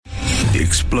the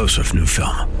explosive new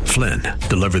film, Flynn,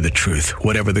 Deliver the Truth,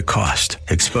 Whatever the Cost,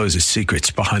 exposes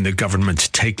secrets behind the government's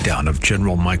takedown of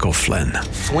General Michael Flynn.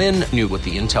 Flynn knew what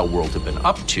the intel world had been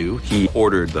up to. He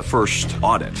ordered the first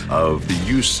audit of the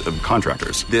use of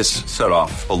contractors. This set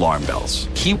off alarm bells.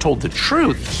 He told the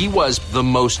truth. He was the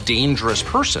most dangerous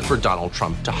person for Donald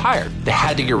Trump to hire. They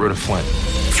had to get rid of Flynn.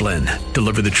 Flynn,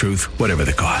 Deliver the Truth, Whatever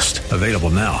the Cost. Available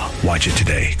now. Watch it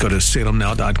today. Go to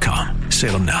salemnow.com.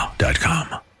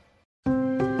 salemnow.com.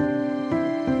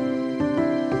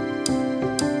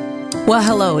 Well,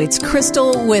 hello, it's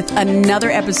Crystal with another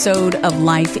episode of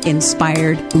Life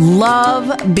Inspired.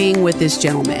 Love being with this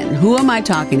gentleman. Who am I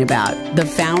talking about? The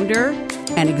founder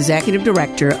and executive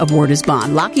director of Word is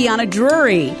Bond, Lakiana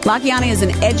Drury. Lakiana is an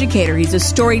educator. He's a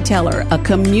storyteller, a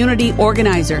community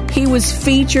organizer. He was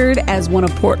featured as one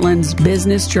of Portland's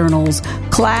business journals,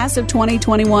 class of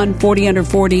 2021, 40 under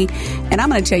 40. And I'm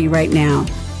going to tell you right now,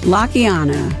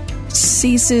 Lakiana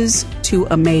ceases to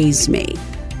amaze me.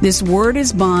 This Word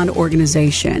is Bond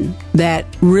organization that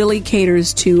really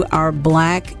caters to our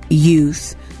Black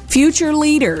youth, future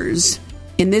leaders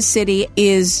in this city,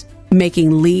 is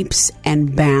making leaps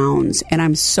and bounds. And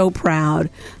I'm so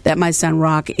proud that my son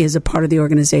Rock is a part of the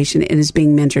organization and is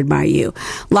being mentored by you.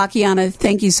 Lakiana,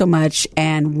 thank you so much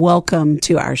and welcome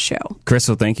to our show.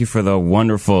 Crystal, thank you for the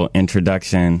wonderful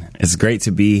introduction. It's great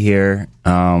to be here.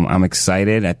 I'm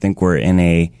excited. I think we're in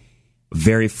a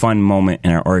very fun moment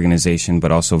in our organization,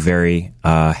 but also very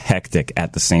hectic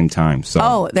at the same time.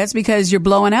 So, that's because you're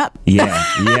blowing up.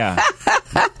 Yeah.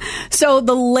 So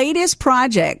the latest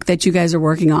project that you guys are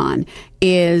working on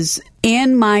is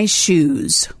In My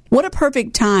Shoes. What a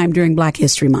perfect time during Black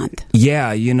History Month. Yeah,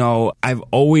 I've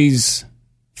always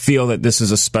feel that this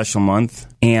is a special month,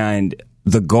 and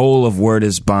the goal of Word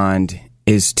is Bond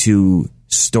is to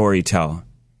storytell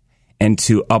and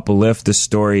to uplift the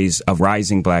stories of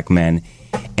rising Black men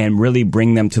and really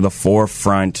bring them to the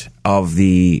forefront of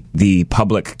the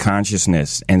public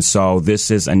consciousness. And so this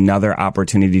is another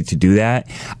opportunity to do that.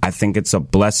 I think it's a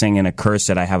blessing and a curse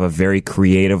that I have a very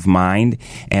creative mind,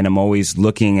 and I'm always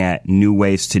looking at new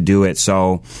ways to do it.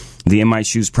 So the In My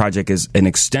Shoes project is an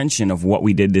extension of what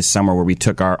we did this summer, where we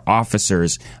took our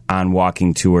officers on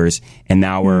walking tours, and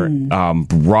now we're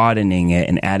broadening it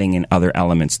and adding in other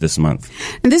elements this month.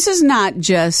 And this is not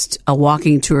just a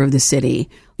walking tour of the city.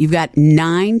 You've got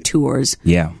 9 tours.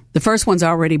 Yeah. The first one's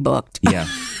already booked. Yeah.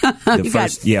 The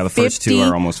first 2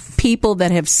 are almost people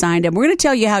that have signed up. We're going to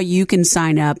tell you how you can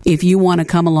sign up if you want to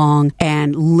come along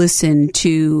and listen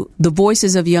to the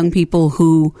voices of young people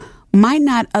who might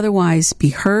not otherwise be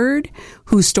heard,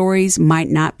 whose stories might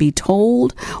not be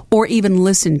told or even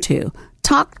listened to.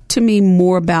 Talk to me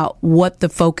more about what the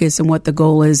focus and what the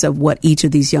goal is of what each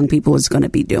of these young people is going to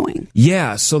be doing.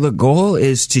 Yeah, so the goal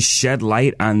is to shed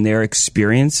light on their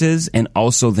experiences and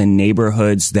also the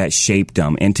neighborhoods that shaped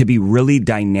them, and to be really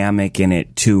dynamic in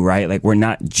it too, right? Like, we're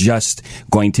not just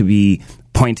going to be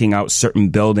pointing out certain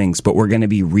buildings, but we're going to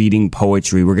be reading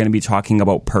poetry. We're going to be talking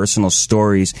about personal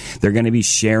stories. They're going to be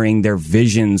sharing their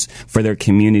visions for their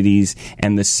communities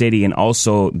and the city, and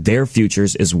also their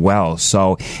futures as well.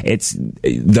 So it's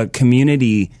the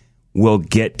community will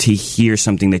get to hear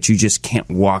something that you just can't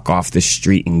walk off the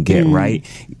street and get, right?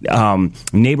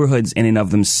 Neighborhoods in and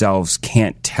of themselves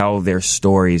can't tell their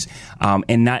stories.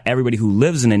 And not everybody who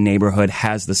lives in a neighborhood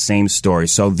has the same story.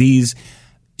 So these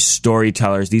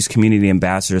storytellers, these community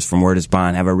ambassadors from Word is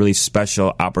Bond, have a really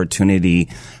special opportunity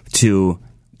to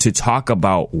talk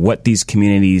about what these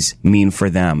communities mean for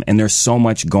them. And there's so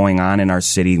much going on in our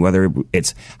city, whether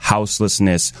it's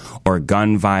houselessness or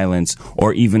gun violence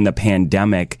or even the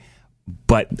pandemic.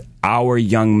 But our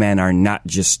young men are not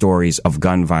just stories of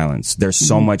gun violence. There's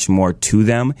so much more to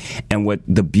them. And what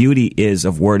the beauty is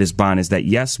of Word is Bond is that,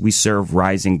 yes, we serve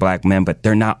rising Black men, but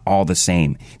they're not all the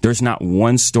same. There's not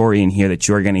one story in here that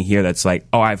you're going to hear that's like,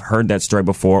 oh, I've heard that story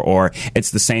before, or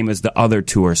it's the same as the other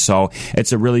tour. So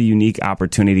it's a really unique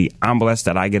opportunity. I'm blessed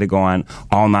that I get to go on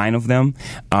all 9 of them.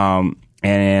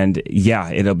 And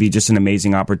yeah, it'll be just an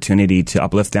amazing opportunity to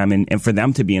uplift them and for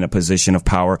them to be in a position of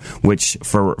power, which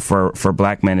for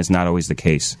Black men is not always the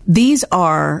case. These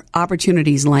are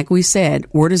opportunities, like we said,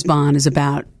 Word is Bond is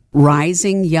about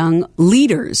rising young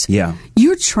leaders. Yeah.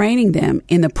 You're training them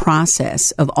in the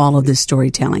process of all of this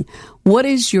storytelling. What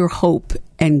is your hope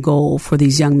and goal for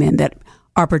these young men that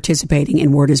are participating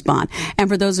in Word is Bond? And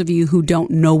for those of you who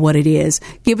don't know what it is,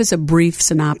 give us a brief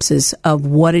synopsis of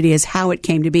what it is, how it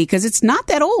came to be, because it's not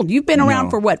that old. You've been around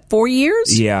for what, 4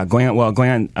 years? Yeah,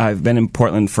 I've been in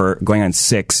Portland for going on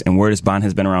 6, and Word is Bond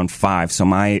has been around 5. So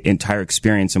my entire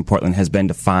experience in Portland has been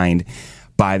to find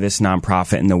by this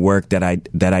nonprofit and the work that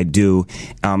I do.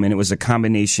 And it was a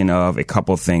combination of a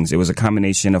couple things. It was a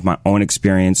combination of my own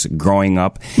experience growing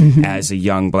up as a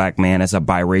young black man, as a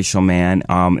biracial man,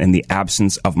 in the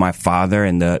absence of my father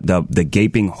and the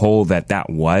gaping hole that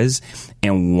was,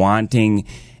 and wanting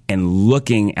and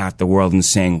looking at the world and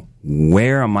saying,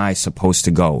 where am I supposed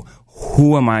to go?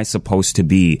 Who am I supposed to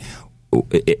be?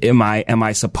 Am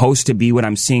I supposed to be what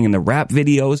I'm seeing in the rap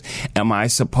videos? Am I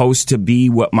supposed to be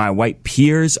what my white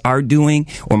peers are doing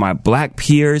or my black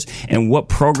peers? And what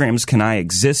programs can I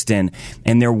exist in?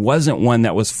 And there wasn't one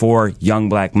that was for young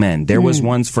black men. There was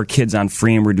ones for kids on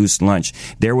free and reduced lunch.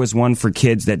 There was one for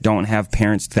kids that don't have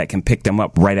parents that can pick them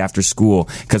up right after school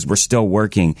because we're still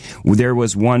working. There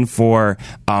was one for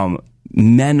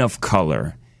men of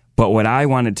color. But what I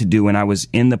wanted to do when I was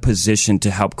in the position to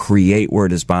help create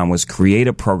Word is Bond was create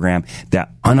a program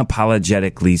that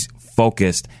unapologetically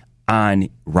focused on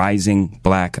rising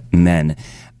black men.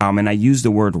 And I use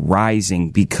the word rising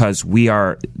because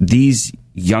these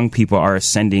young people are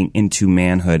ascending into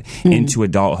manhood, into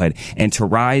adulthood. And to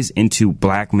rise into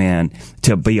black man,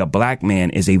 to be a black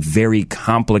man is a very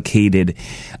complicated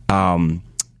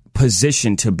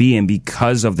position to be in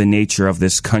because of the nature of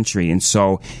this country. And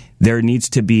so there needs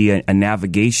to be a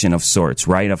navigation of sorts,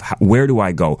 right? Of where do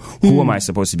I go? Who am I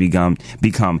supposed to become?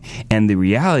 And the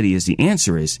reality is, the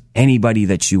answer is anybody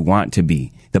that you want to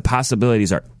be. The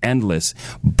possibilities are endless,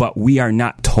 but we are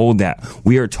not told that.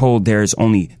 We are told there's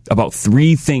only about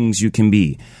 3 things you can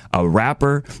be: a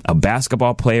rapper, a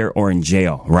basketball player, or in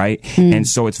jail, right? And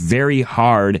so it's very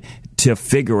hard to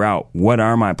figure out what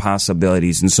are my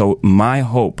possibilities. And so my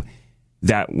hope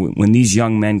that when these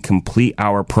young men complete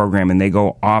our program and they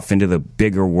go off into the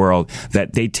bigger world,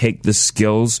 that they take the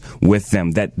skills with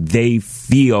them, that they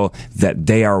feel that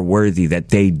they are worthy, that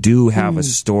they do have a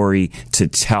story to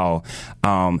tell,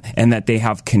 and that they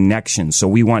have connections. So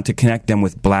we want to connect them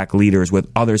with black leaders, with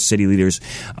other city leaders,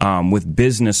 with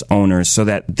business owners, so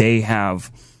that they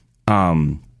have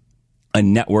a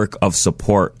network of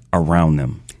support around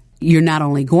them. You're not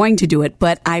only going to do it,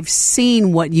 but I've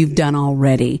seen what you've done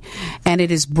already, and it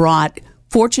has brought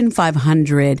Fortune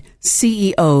 500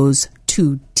 CEOs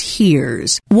to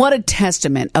tears. What a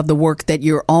testament of the work that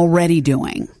you're already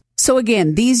doing. So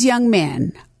again, these young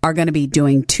men are going to be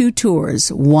doing 2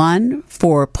 tours, one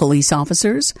for police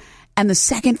officers and the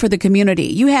second for the community.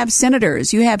 You have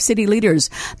senators, you have city leaders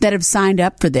that have signed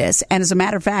up for this. And as a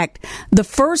matter of fact, the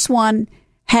first one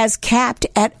has capped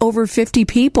at over 50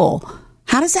 people.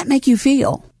 How does that make you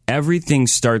feel? Everything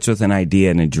starts with an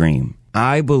idea and a dream.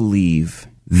 I believe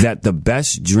that the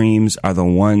best dreams are the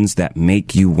ones that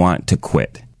make you want to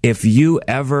quit. If you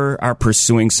ever are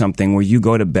pursuing something where you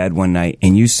go to bed one night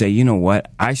and you say, you know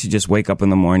what, I should just wake up in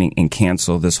the morning and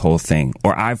cancel this whole thing,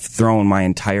 or I've thrown my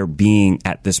entire being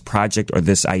at this project or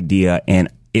this idea and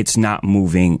it's not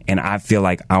moving and I feel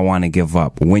like I want to give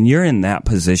up. When you're in that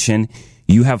position,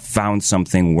 you have found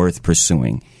something worth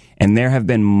pursuing. And there have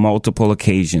been multiple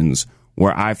occasions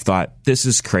where I've thought, this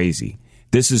is crazy,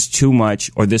 this is too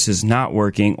much, or this is not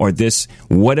working, or this,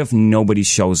 what if nobody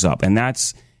shows up? And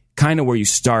that's kind of where you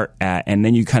start at. And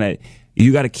then you got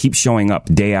to keep showing up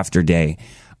day after day.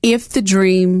 If the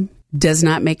dream does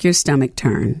not make your stomach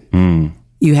turn,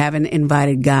 you haven't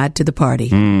invited God to the party.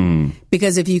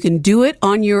 Because if you can do it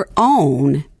on your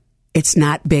own, it's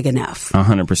not big enough.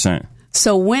 100%.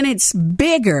 So when it's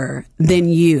bigger than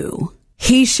you,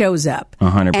 He shows up.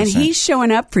 100%. And He's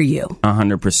showing up for you.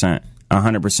 100%.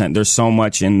 100%. There's so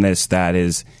much in this that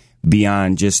is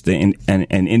beyond just an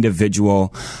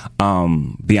individual,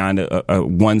 beyond a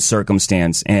one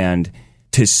circumstance. And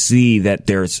to see that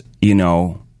there's,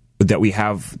 that we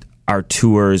have our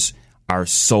tours are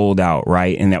sold out,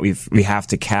 right? And that we have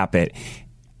to cap it.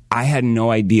 I had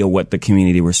no idea what the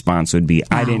community response would be.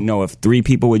 Wow. I didn't know if 3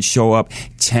 people would show up,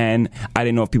 10. I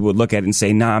didn't know if people would look at it and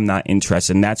say, nah, I'm not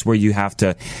interested. And that's where you have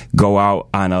to go out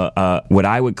on what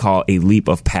I would call a leap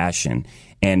of passion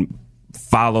and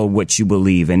follow what you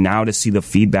believe. And now to see the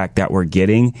feedback that we're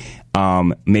getting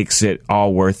makes it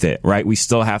all worth it, right? We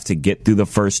still have to get through the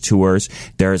first tours.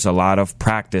 There's a lot of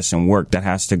practice and work that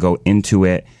has to go into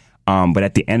it. But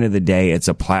at the end of the day, it's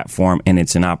a platform and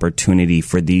it's an opportunity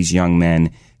for these young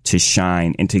men to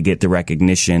shine and to get the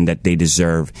recognition that they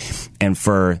deserve. And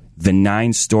for the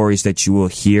 9 stories that you will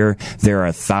hear, there are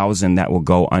 1,000 that will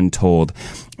go untold.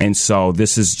 And so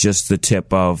this is just the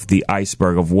tip of the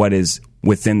iceberg of what is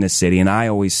within the city. And I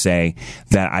always say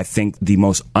that I think the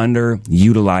most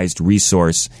underutilized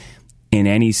resource in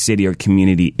any city or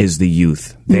community is the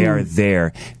youth. They are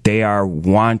there. They are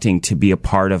wanting to be a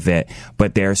part of it,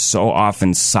 but they're so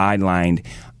often sidelined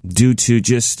due to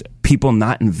just people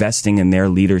not investing in their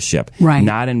leadership, right,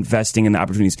 not investing in the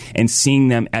opportunities and seeing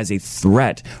them as a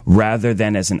threat rather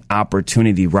than as an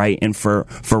opportunity, right? And for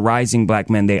rising black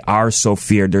men, they are so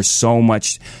feared. There's so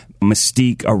much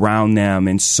mystique around them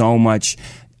and so much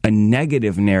a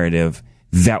negative narrative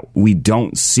that we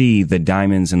don't see the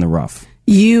diamonds in the rough.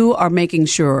 You are making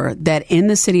sure that in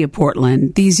the city of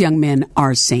Portland, these young men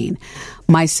are seen.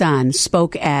 My son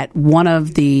spoke at one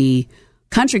of the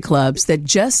country clubs that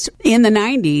just in the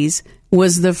 90s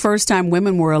was the first time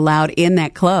women were allowed in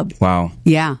that club. Wow.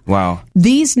 Yeah. Wow.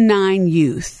 These 9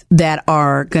 youth that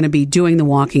are going to be doing the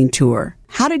walking tour,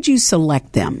 how did you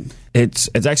select them? It's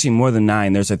actually more than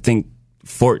 9. There's, I think,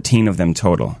 14 of them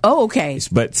total. Oh, okay.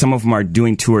 But some of them are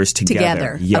doing tours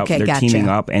together. Yep, okay, they're gotcha. teaming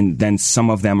up, and then some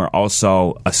of them are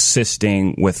also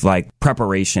assisting with like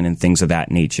preparation and things of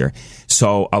that nature.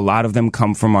 So a lot of them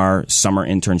come from our summer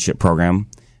internship program.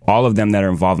 All of them that are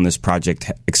involved in this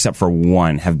project, except for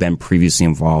one, have been previously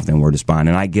involved in Word is Bond,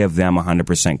 and I give them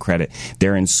 100% credit.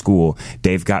 They're in school.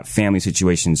 They've got family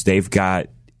situations. They've got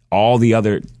all the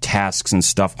other tasks and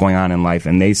stuff going on in life,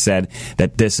 and they said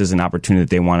that this is an opportunity that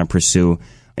they want to pursue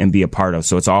and be a part of.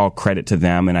 So it's all credit to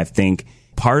them, and I think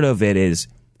part of it is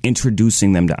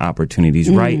introducing them to opportunities,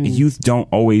 right? Youth don't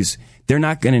always,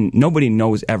 nobody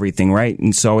knows everything, right?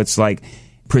 And so it's like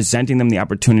presenting them the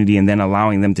opportunity and then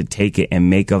allowing them to take it and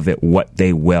make of it what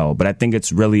they will. But I think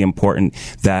it's really important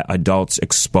that adults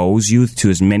expose youth to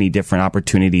as many different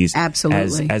opportunities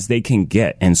as they can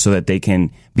get, and so that they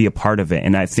can be a part of it.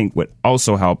 And I think what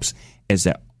also helps is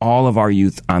that all of our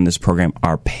youth on this program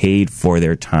are paid for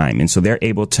their time. And so they're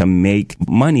able to make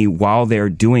money while they're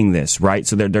doing this, right?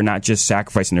 So they're not just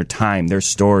sacrificing their time, their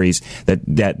stories,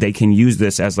 that they can use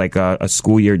this as like a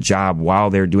school year job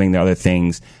while they're doing the other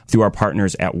things through our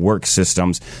partners at Work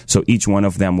Systems. So each one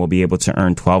of them will be able to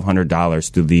earn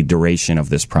 $1,200 through the duration of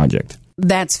this project.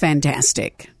 That's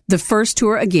fantastic. The first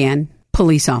tour, again,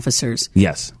 police officers.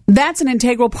 Yes. That's an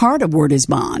integral part of Word is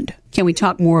Bond. Can we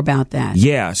talk more about that?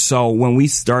 Yeah. So when we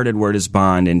started Word is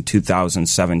Bond in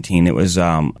 2017, it was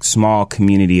a small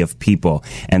community of people.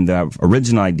 And the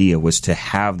original idea was to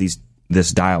have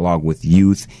this dialogue with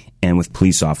youth and with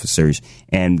police officers.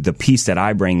 And the piece that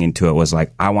I bring into it was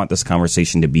like, I want this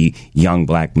conversation to be young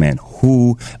black men.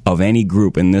 Who of any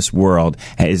group in this world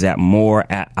is more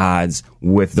at odds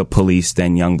with the police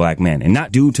than young black men? And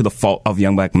not due to the fault of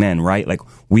young black men, right? Like,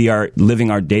 we are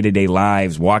living our day-to-day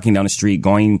lives, walking down the street,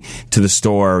 going to the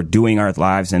store, doing our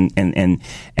lives, and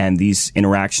these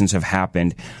interactions have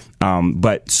happened.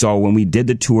 But so when we did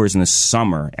the tours in the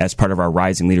summer as part of our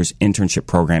Rising Leaders internship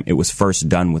program, it was first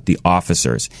done with the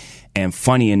officers. And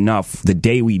funny enough, the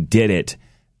day we did it,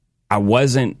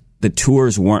 the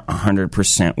tours weren't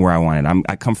 100% where I wanted.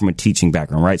 I come from a teaching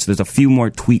background, right? So there's a few more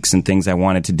tweaks and things I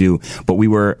wanted to do. But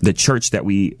the church that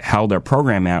we held our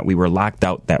program at, we were locked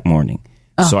out that morning.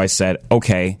 Oh. So I said,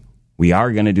 okay, we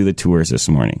are going to do the tours this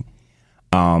morning.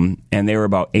 And they were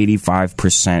about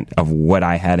 85% of what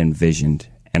I had envisioned.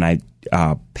 And I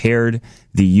paired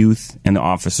the youth and the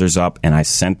officers up, and I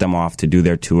sent them off to do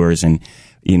their tours and,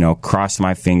 crossed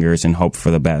my fingers and hoped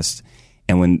for the best.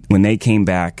 And when they came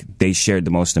back, they shared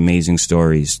the most amazing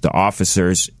stories. The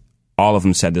officers, all of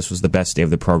them said this was the best day of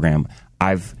the program.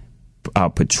 I've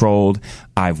patrolled.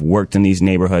 I've worked in these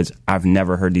neighborhoods. I've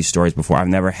never heard these stories before. I've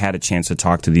never had a chance to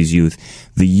talk to these youth.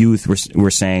 The youth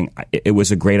were saying it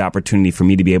was a great opportunity for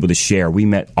me to be able to share. We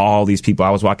met all these people.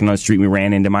 I was walking down the street. We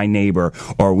ran into my neighbor,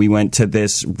 or we went to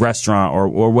this restaurant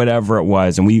or whatever it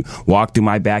was, and we walked through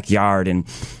my backyard. And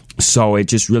so it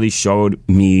just really showed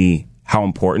me how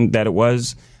important that it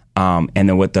was, and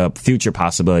then what the future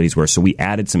possibilities were. So we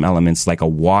added some elements like a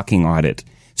walking audit.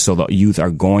 So the youth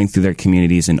are going through their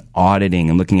communities and auditing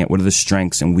and looking at what are the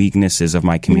strengths and weaknesses of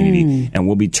my community. And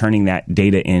we'll be turning that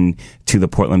data in to the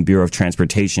Portland Bureau of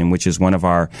Transportation, which is one of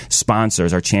our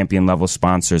sponsors, our champion level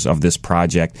sponsors of this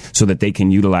project, so that they can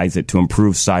utilize it to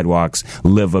improve sidewalks,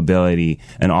 livability,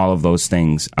 and all of those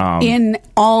things. In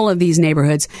all of these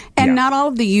neighborhoods. And not all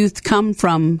of the youth come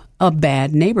from a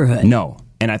bad neighborhood. No.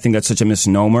 And I think that's such a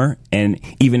misnomer. And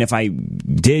even if I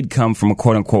did come from a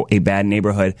quote unquote a bad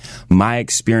neighborhood, my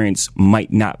experience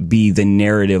might not be the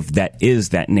narrative that is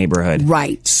that neighborhood.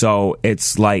 Right. So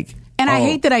it's like, and I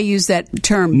hate that I use that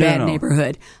term, bad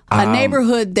neighborhood. A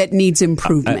neighborhood that needs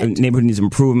improvement. A neighborhood needs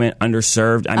improvement,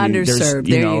 underserved. I mean,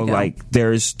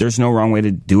 underserved. There's no wrong way to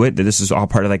do it. This is all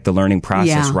part of like the learning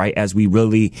process, right? As we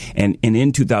really, and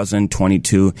in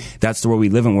 2022, that's the world we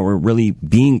live in, where we're really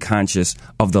being conscious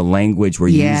of the language we're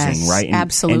using, right?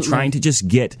 Absolutely. And trying to just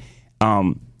get,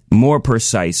 more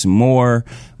precise, more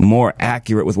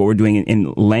accurate with what we're doing.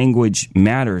 And language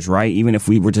matters, right? Even if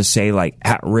we were to say like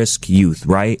at-risk youth,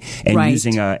 right? And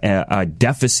using a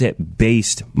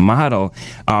deficit-based model.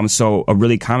 So a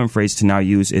really common phrase to now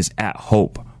use is at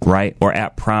hope, right? Or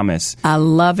at promise. I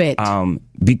love it.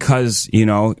 Because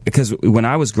when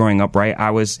I was growing up, right,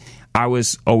 I was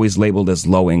always labeled as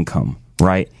low income,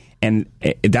 right? And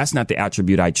that's not the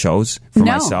attribute I chose for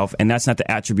myself. And that's not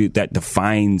the attribute that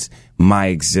defines my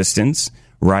existence,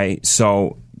 right?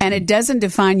 So. And it doesn't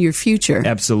define your future.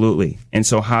 Absolutely. And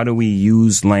so how do we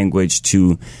use language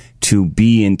to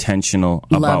be intentional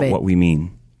about what we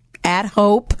mean? At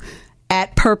hope,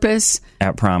 at purpose.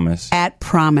 At promise. At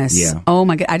promise. Yeah. Oh,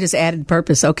 my God. I just added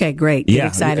purpose. Okay, great. Get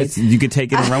excited. You could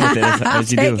take it and run with it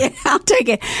as you do. I'll take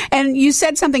it. And you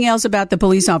said something else about the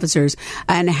police officers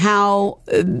and how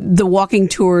the walking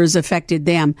tours affected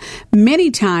them.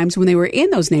 Many times when they were in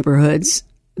those neighborhoods,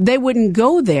 they wouldn't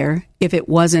go there if it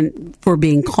wasn't for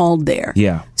being called there.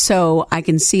 Yeah. So I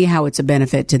can see how it's a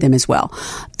benefit to them as well.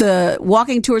 The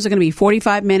walking tours are going to be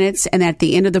 45 minutes, and at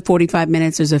the end of the 45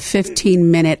 minutes, there's a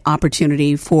 15-minute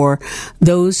opportunity for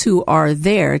those who are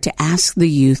there to ask the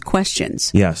youth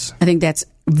questions. Yes. I think that's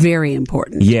very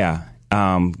important. Yeah.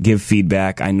 Give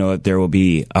feedback. I know that there will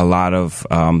be a lot of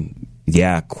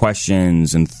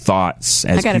questions and thoughts.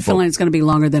 I got a feeling it's going to be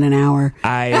longer than an hour.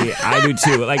 I do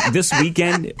too. Like this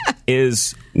weekend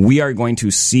we are going to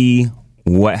see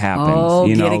what happens. Oh,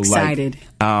 get excited.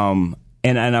 And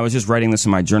I was just writing this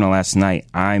in my journal last night.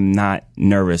 I'm not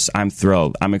nervous. I'm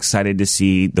thrilled. I'm excited to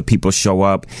see the people show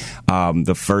up.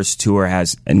 The first tour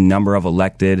has a number of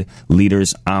elected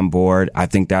leaders on board. I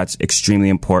think that's extremely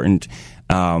important.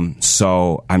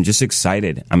 So I'm just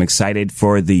excited. I'm excited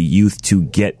for the youth to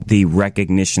get the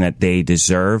recognition that they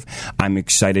deserve. I'm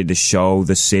excited to show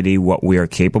the city what we are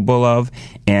capable of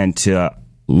and to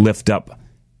lift up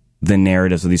the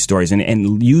narratives of these stories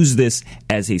and use this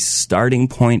as a starting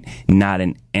point, not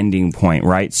an ending point,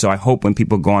 right? So I hope when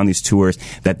people go on these tours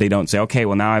that they don't say, okay,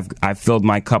 well, now I've filled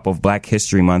my cup of Black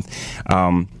History Month.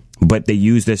 But they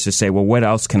use this to say, well, what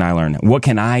else can I learn? What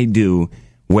can I do?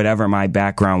 Whatever my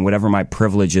background, whatever my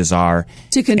privileges are.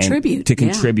 To contribute.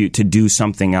 To do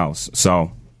something else.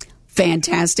 So.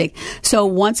 Fantastic. So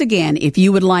once again, if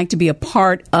you would like to be a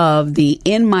part of the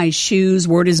In My Shoes,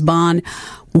 Word is Bond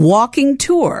walking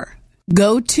tour,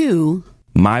 go to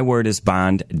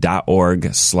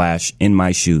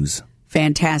mywordisbond.org/inmyshoes.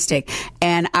 Fantastic.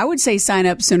 And I would say sign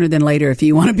up sooner than later if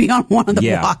you want to be on one of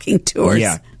the walking tours.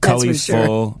 Yeah. Cully's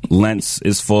full. Lentz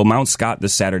is full. Mount Scott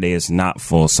this Saturday is not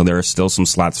full, so there are still some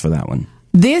slots for that one.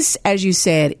 This, as you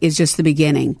said, is just the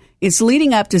beginning. It's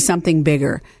leading up to something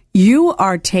bigger. You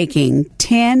are taking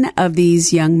 10 of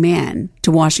these young men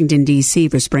to Washington, D.C.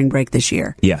 for spring break this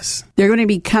year. Yes. They're going to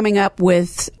be coming up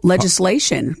with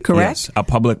legislation, correct? Yes, a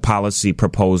public policy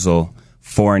proposal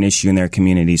for an issue in their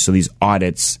community. So these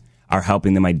audits are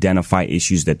helping them identify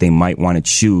issues that they might want to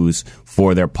choose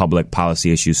for their public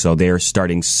policy issues. So they are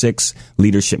starting 6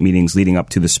 leadership meetings leading up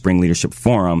to the Spring Leadership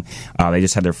Forum. They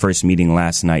just had their first meeting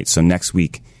last night. So next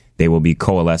week they will be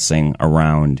coalescing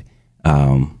around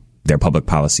their public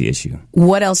policy issue.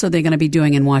 What else are they going to be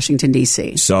doing in Washington,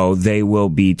 D.C.? So they will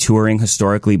be touring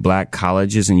historically Black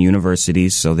colleges and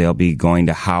universities. So they'll be going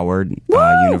to Howard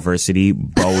University,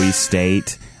 Bowie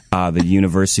State, the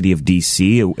University of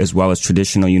D.C., as well as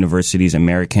traditional universities,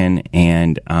 American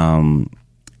and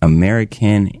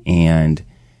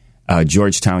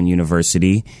Georgetown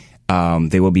University.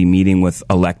 They will be meeting with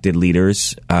elected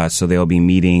leaders. So they'll be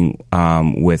meeting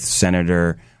with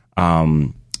Senator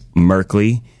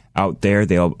Merkley out there.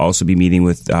 They'll also be meeting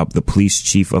with the police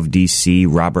chief of D.C.,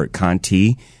 Robert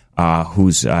Conti,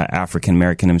 who's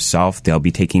African-American himself. They'll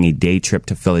be taking a day trip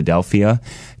to Philadelphia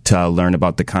to learn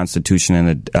about the Constitution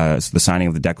and the signing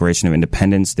of the Declaration of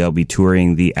Independence. They'll be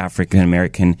touring the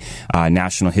African-American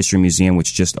National History Museum,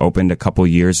 which just opened a couple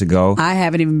years ago. I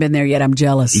haven't even been there yet. I'm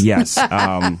jealous. Yes.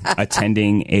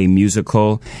 Attending a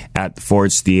musical at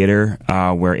Ford's Theater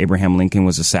where Abraham Lincoln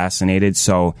was assassinated.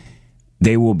 So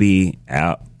they will be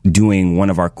doing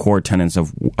one of our core tenets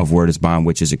of Word is Bond,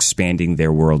 which is expanding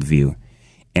their worldview.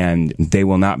 And they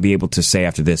will not be able to say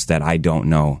after this that I don't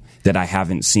know, that I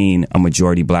haven't seen a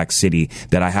majority Black city,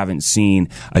 that I haven't seen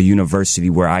a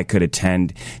university where I could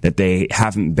attend, that they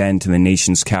haven't been to the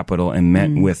nation's capital and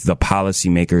met with the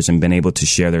policymakers and been able to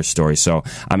share their story. So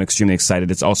I'm extremely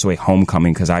excited. It's also a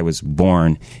homecoming because I was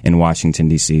born in Washington,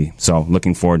 D.C. So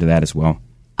looking forward to that as well.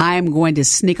 I'm going to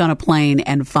sneak on a plane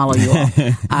and follow you all.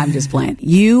 I'm just playing.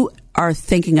 You are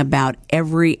thinking about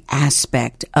every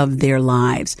aspect of their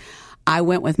lives. I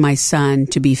went with my son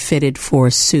to be fitted for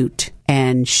a suit,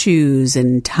 and shoes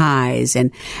and ties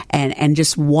and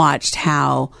just watched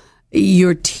how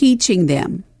you're teaching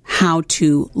them how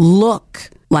to look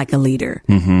like a leader,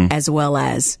 as well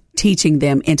as teaching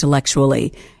them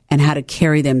intellectually and how to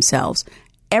carry themselves.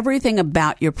 Everything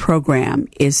about your program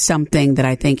is something that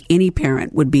I think any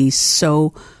parent would be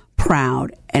so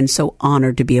proud and so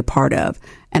honored to be a part of.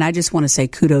 And I just want to say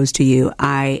kudos to you.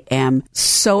 I am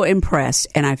so impressed,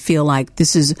 and I feel like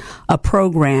this is a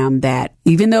program that,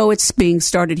 even though it's being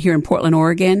started here in Portland,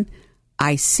 Oregon,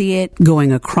 I see it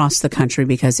going across the country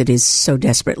because it is so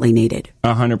desperately needed.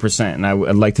 100%. And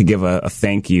I'd like to give a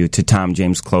thank you to Tom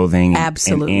James Clothing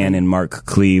Absolutely. and Ann and Mark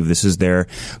Cleve. This is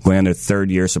going on their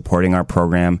third year supporting our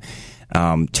program,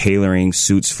 tailoring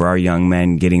suits for our young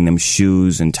men, getting them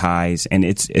shoes and ties. And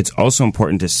it's also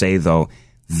important to say, though,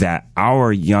 that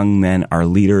our young men are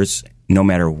leaders no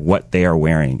matter what they are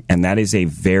wearing. And that is a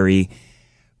very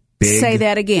big Say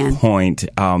that again. point,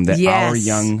 that Yes. our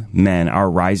young men, our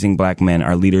rising black men,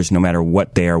 are leaders no matter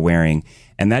what they are wearing.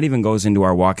 And that even goes into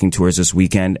our walking tours this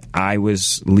weekend. I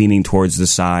was leaning towards the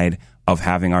side of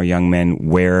having our young men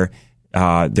wear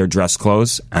their dress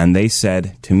clothes. And they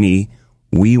said to me,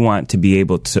 we want to be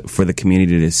able to, for the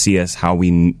community to see us how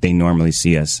they normally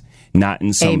see us, not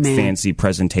in some Amen. fancy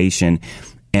presentation.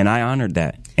 And I honored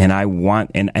that. And I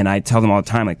want, and I tell them all the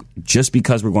time, like, just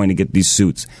because we're going to get these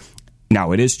suits.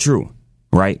 Now, it is true,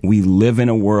 right? We live in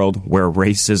a world where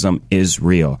racism is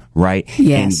real, right?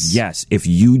 Yes. And yes, if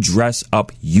you dress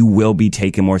up, you will be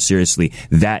taken more seriously.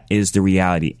 That is the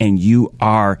reality. And you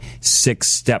are 6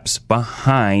 steps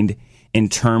behind in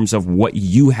terms of what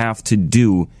you have to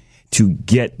do to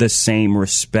get the same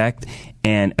respect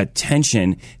and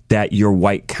attention that your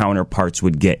white counterparts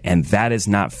would get. And that is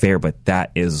not fair, but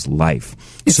that is life.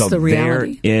 It's the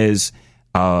reality.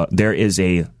 There is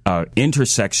a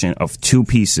intersection of two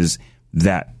pieces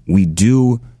that we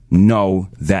do know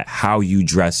that how you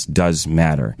dress does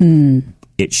matter.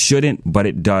 It shouldn't, but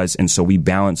it does. And so we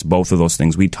balance both of those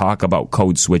things. We talk about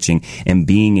code switching and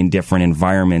being in different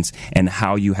environments and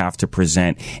how you have to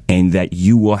present, and that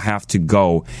you will have to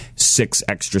go 6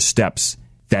 extra steps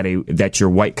that your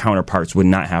white counterparts would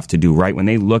not have to do, right? When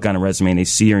they look on a resume and they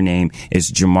see your name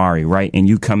is Jamari, right? And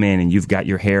you come in and you've got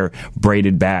your hair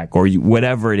braided back or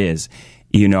whatever it is,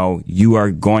 you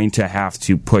are going to have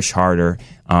to push harder.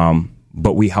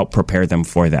 But we help prepare them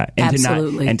for that. And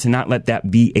Absolutely. To not let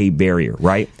that be a barrier,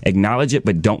 right? Acknowledge it,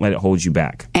 but don't let it hold you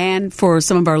back. And for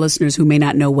some of our listeners who may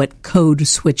not know what code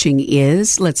switching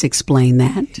is, let's explain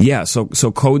that. Yeah, so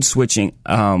code switching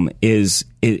is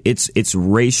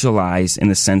racialized in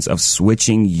the sense of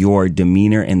switching your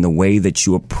demeanor and the way that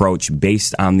you approach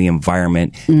based on the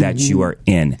environment that you are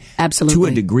in. Absolutely. To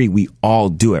a degree, we all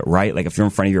do it, right? Like if you're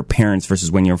in front of your parents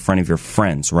versus when you're in front of your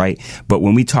friends, right? But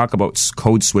when we talk about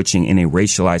code switching in a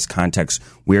racialized context,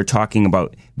 we are talking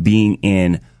about being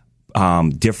in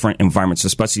different environments,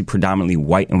 especially predominantly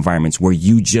white environments, where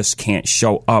you just can't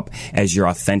show up as your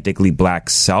authentically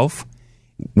black self.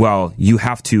 Well, you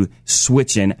have to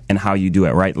switch in how you do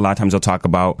it, right? A lot of times I'll talk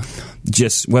about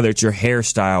just whether it's your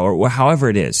hairstyle or however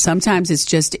it is. Sometimes it's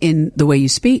just in the way you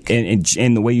speak.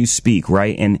 In the way you speak,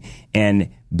 right? And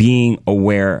being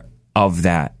aware of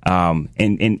that.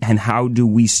 And how do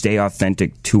we stay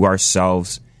authentic to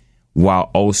ourselves while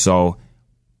also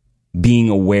being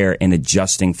aware and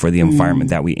adjusting for the environment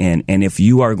that we in. And if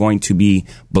you are going to be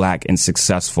black and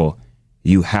successful,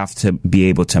 you have to be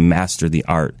able to master the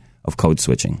art of code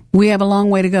switching. We have a long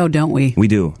way to go, don't we? We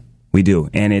do.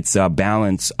 And it's a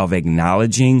balance of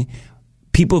acknowledging.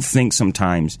 People think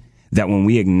sometimes that when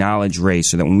we acknowledge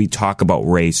race, or that when we talk about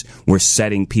race, we're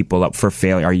setting people up for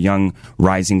failure, our young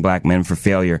rising black men for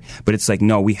failure. But it's like,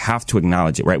 no, we have to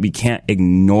acknowledge it, right? We can't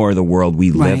ignore the world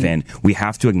we live in. We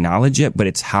have to acknowledge it, but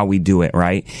it's how we do it,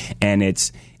 right? And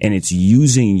it's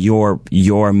using your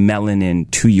melanin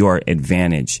to your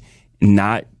advantage,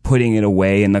 not putting it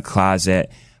away in the closet,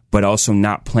 but also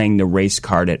not playing the race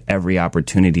card at every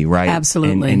opportunity, right?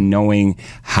 Absolutely. And knowing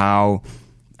how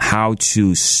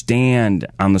to stand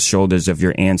on the shoulders of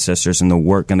your ancestors and the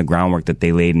work and the groundwork that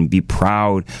they laid, and be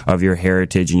proud of your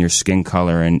heritage and your skin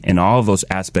color and all of those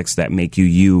aspects that make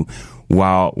you,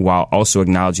 while also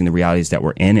acknowledging the realities that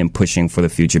we're in and pushing for the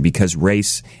future, because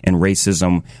race and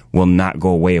racism will not go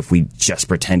away if we just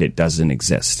pretend it doesn't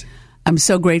exist. I'm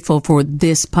so grateful for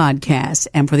this podcast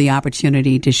and for the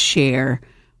opportunity to share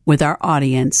with our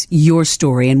audience your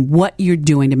story and what you're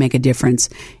doing to make a difference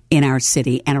in our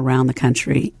city and around the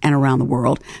country and around the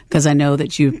world. Because I know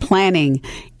that you're planning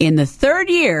in the 3rd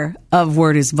year of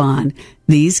Word is Bond,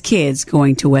 these kids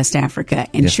going to West Africa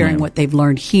and sharing what they've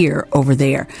learned here over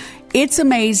there. It's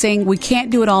amazing. We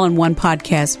can't do it all in one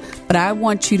podcast, but I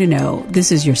want you to know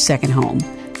this is your second home.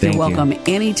 You're welcome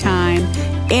anytime.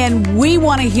 And we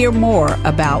want to hear more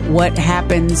about what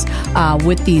happens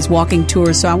with these walking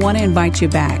tours. So I want to invite you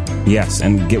back. Yes,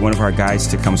 and get one of our guides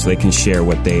to come so they can share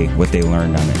what they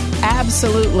learned on it.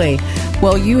 Absolutely.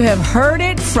 Well, you have heard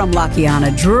it from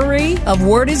Lakiana Drury of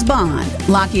Word is Bond.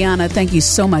 Lakiana, thank you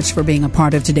so much for being a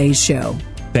part of today's show.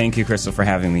 Thank you, Crystal, for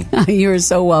having me. You're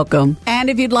so welcome. And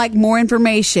if you'd like more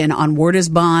information on Word is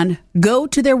Bond, go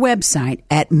to their website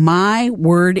at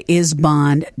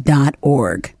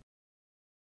mywordisbond.org.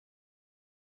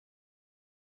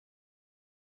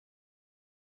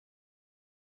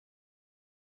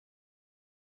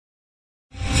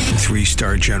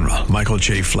 Three-star General Michael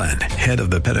J. Flynn, head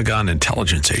of the Pentagon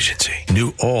Intelligence Agency,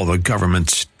 knew all the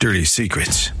government's dirty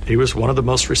secrets. He was one of the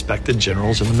most respected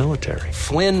generals in the military.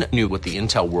 Flynn knew what the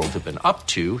intel world had been up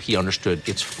to. He understood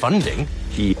its funding.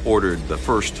 He ordered the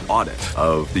first audit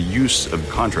of the use of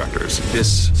contractors.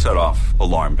 This set off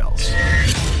alarm bells.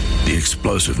 The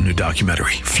explosive new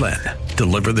documentary, Flynn,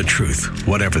 Deliver the Truth,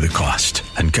 Whatever the Cost,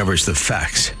 uncovers the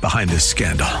facts behind this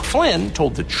scandal. Flynn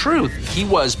told the truth. He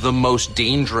was the most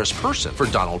dangerous person for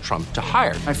Donald Trump to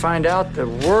hire. I find out the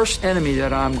worst enemy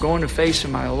that I'm going to face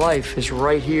in my life is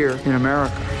right here in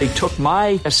America. They took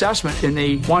my assessment and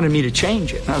they wanted me to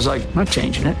change it. And I was like, I'm not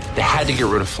changing it. They had to get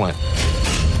rid of Flynn.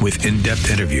 With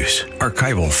in-depth interviews,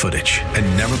 archival footage, and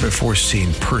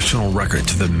never-before-seen personal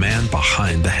records of the man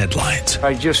behind the headlines.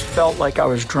 I just felt like I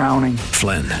was drowning.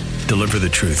 Flynn, Deliver the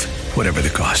Truth, Whatever the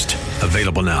Cost.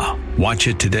 Available now. Watch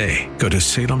it today. Go to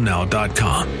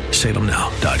salemnow.com.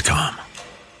 salemnow.com.